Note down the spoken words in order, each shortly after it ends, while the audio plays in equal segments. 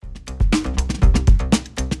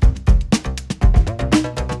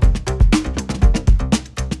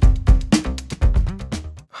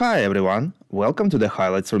Hi everyone, welcome to the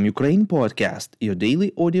Highlights from Ukraine podcast, your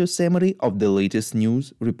daily audio summary of the latest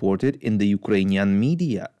news reported in the Ukrainian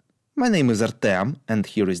media. My name is Artem, and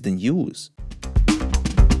here is the news.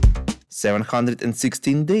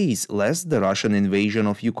 716 days less the Russian invasion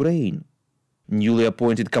of Ukraine. Newly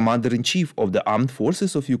appointed Commander-in-Chief of the Armed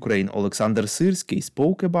Forces of Ukraine, Alexander Syrsky,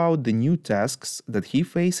 spoke about the new tasks that he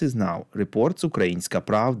faces now, reports Ukrainska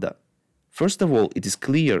Pravda. First of all, it is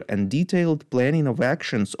clear and detailed planning of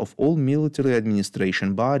actions of all military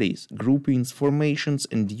administration bodies, groupings, formations,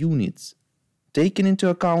 and units, taking into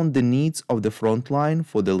account the needs of the front line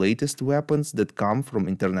for the latest weapons that come from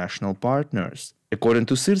international partners. According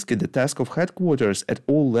to Syrsky, the task of headquarters at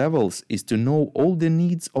all levels is to know all the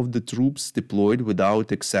needs of the troops deployed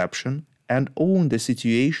without exception and own the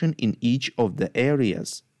situation in each of the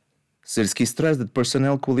areas. Syrsky stressed that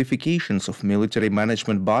personnel qualifications of military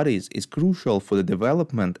management bodies is crucial for the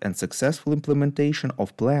development and successful implementation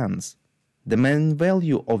of plans. The main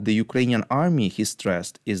value of the Ukrainian army, he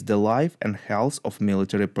stressed, is the life and health of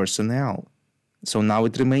military personnel. So now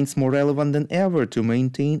it remains more relevant than ever to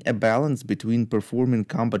maintain a balance between performing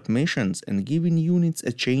combat missions and giving units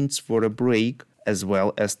a chance for a break as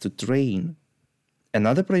well as to train.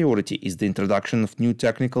 Another priority is the introduction of new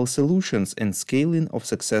technical solutions and scaling of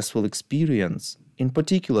successful experience, in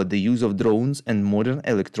particular the use of drones and modern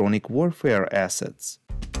electronic warfare assets.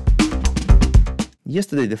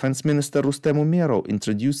 Yesterday, Defense Minister Rustem Umerov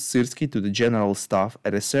introduced Syrsky to the General Staff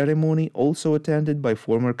at a ceremony also attended by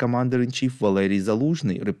former Commander-in-Chief Valery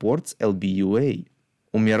Zaluzhny, reports LBUA.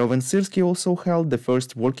 Umerov and Syrsky also held the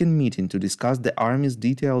first working meeting to discuss the Army's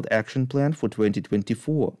detailed action plan for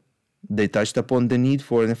 2024. They touched upon the need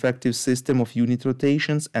for an effective system of unit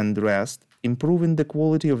rotations and rest, improving the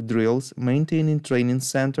quality of drills, maintaining training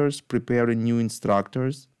centers, preparing new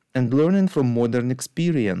instructors, and learning from modern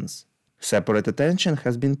experience. Separate attention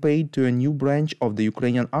has been paid to a new branch of the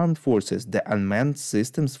Ukrainian Armed Forces, the Unmanned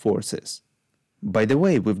Systems Forces. By the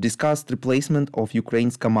way, we've discussed replacement of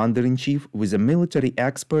Ukraine's Commander-in-Chief with a military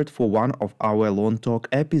expert for one of our Long Talk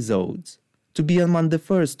episodes. To be among the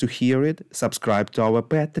first to hear it, subscribe to our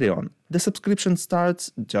Patreon. The subscription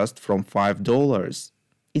starts just from $5.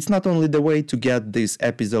 It's not only the way to get these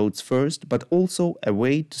episodes first, but also a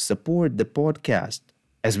way to support the podcast,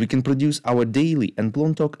 as we can produce our daily and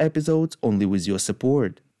Long Talk episodes only with your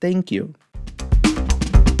support. Thank you.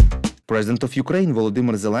 President of Ukraine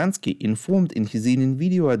Volodymyr Zelensky informed in his evening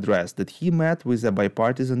video address that he met with a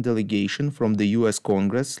bipartisan delegation from the US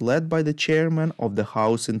Congress led by the chairman of the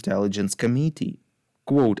House Intelligence Committee.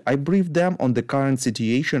 Quote, "I briefed them on the current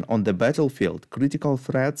situation on the battlefield, critical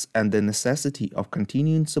threats, and the necessity of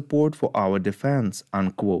continuing support for our defense,"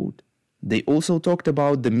 unquote. They also talked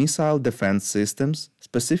about the missile defense systems,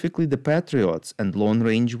 specifically the Patriots and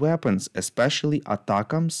long-range weapons, especially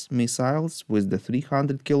ATACMS missiles with the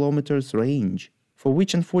 300 kilometers range, for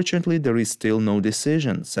which unfortunately there is still no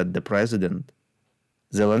decision, said the president.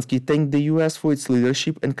 Zelensky thanked the US for its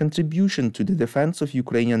leadership and contribution to the defense of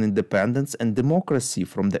Ukrainian independence and democracy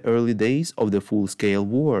from the early days of the full-scale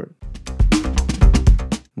war.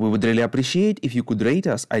 We would really appreciate if you could rate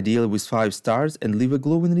us, ideally with 5 stars, and leave a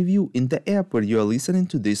glowing review in the app where you are listening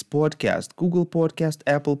to this podcast, Google Podcast,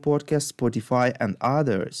 Apple Podcast, Spotify, and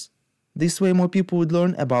others. This way more people would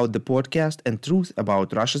learn about the podcast and truth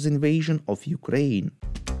about Russia's invasion of Ukraine.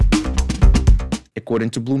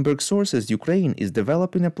 According to Bloomberg sources, Ukraine is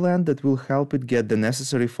developing a plan that will help it get the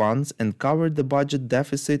necessary funds and cover the budget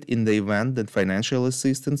deficit in the event that financial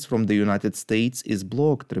assistance from the United States is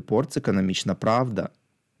blocked, reports Ekonomiczna Pravda.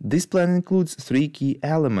 This plan includes 3 key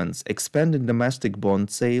elements: expanding domestic bond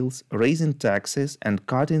sales, raising taxes, and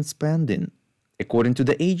cutting spending. According to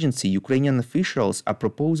the agency, Ukrainian officials are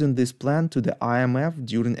proposing this plan to the IMF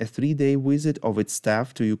during a 3-day visit of its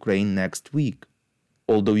staff to Ukraine next week.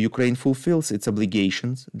 Although Ukraine fulfills its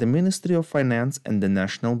obligations, the Ministry of Finance and the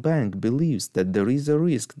National Bank believes that there is a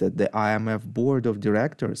risk that the IMF Board of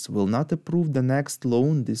Directors will not approve the next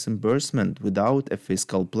loan disbursement without a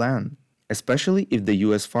fiscal plan, especially if the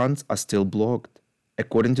US funds are still blocked.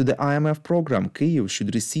 According to the IMF program, Kyiv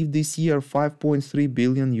should receive this year $5.3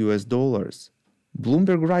 billion.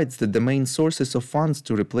 Bloomberg writes that the main sources of funds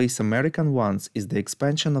to replace American ones is the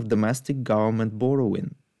expansion of domestic government borrowing.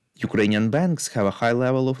 Ukrainian banks have a high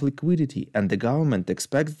level of liquidity, and the government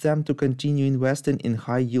expects them to continue investing in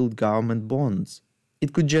high-yield government bonds.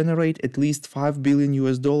 It could generate at least $5 billion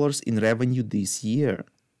in revenue this year.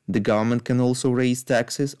 The government can also raise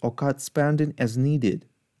taxes or cut spending as needed.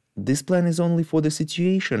 This plan is only for the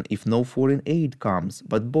situation if no foreign aid comes,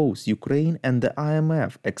 but both Ukraine and the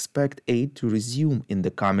IMF expect aid to resume in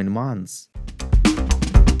the coming months.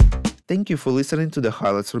 Thank you for listening to the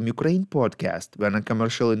Highlights from Ukraine podcast. We're a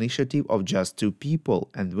commercial initiative of just two people,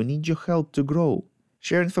 and we need your help to grow.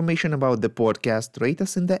 Share information about the podcast, rate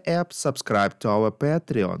us in the app, subscribe to our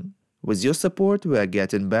Patreon. With your support, we are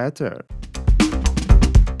getting better.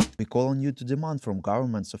 We call on you to demand from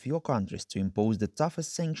governments of your countries to impose the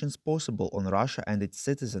toughest sanctions possible on Russia and its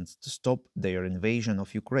citizens to stop their invasion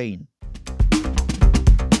of Ukraine.